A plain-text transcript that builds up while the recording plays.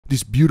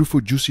This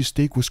beautiful juicy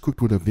steak was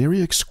cooked with a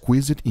very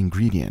exquisite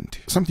ingredient,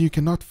 something you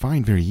cannot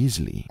find very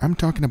easily. I'm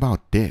talking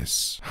about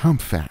this,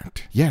 hump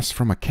fat. Yes,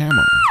 from a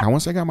camel. Now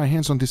once I got my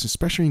hands on this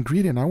special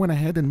ingredient, I went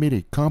ahead and made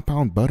a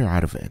compound butter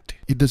out of it.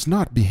 It does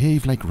not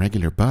behave like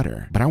regular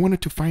butter, but I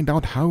wanted to find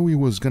out how it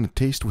was gonna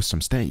taste with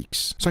some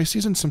steaks. So I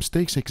seasoned some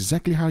steaks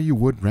exactly how you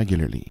would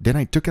regularly. Then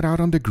I took it out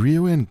on the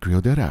grill and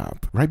grilled it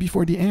up. Right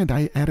before the end,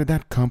 I added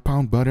that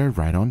compound butter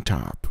right on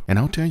top. And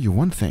I'll tell you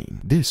one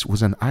thing, this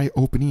was an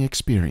eye-opening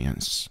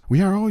experience. We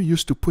are all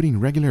used to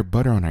putting regular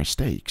butter on our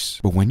steaks,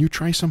 but when you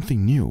try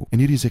something new and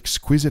it is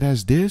exquisite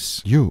as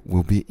this, you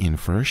will be in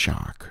for a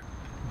shock.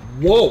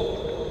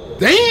 Whoa!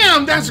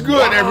 Damn, that's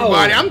good, Wow.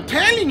 everybody. I'm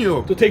telling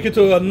you. To take it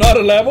to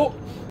another level.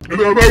 And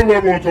then another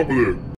level on top of that.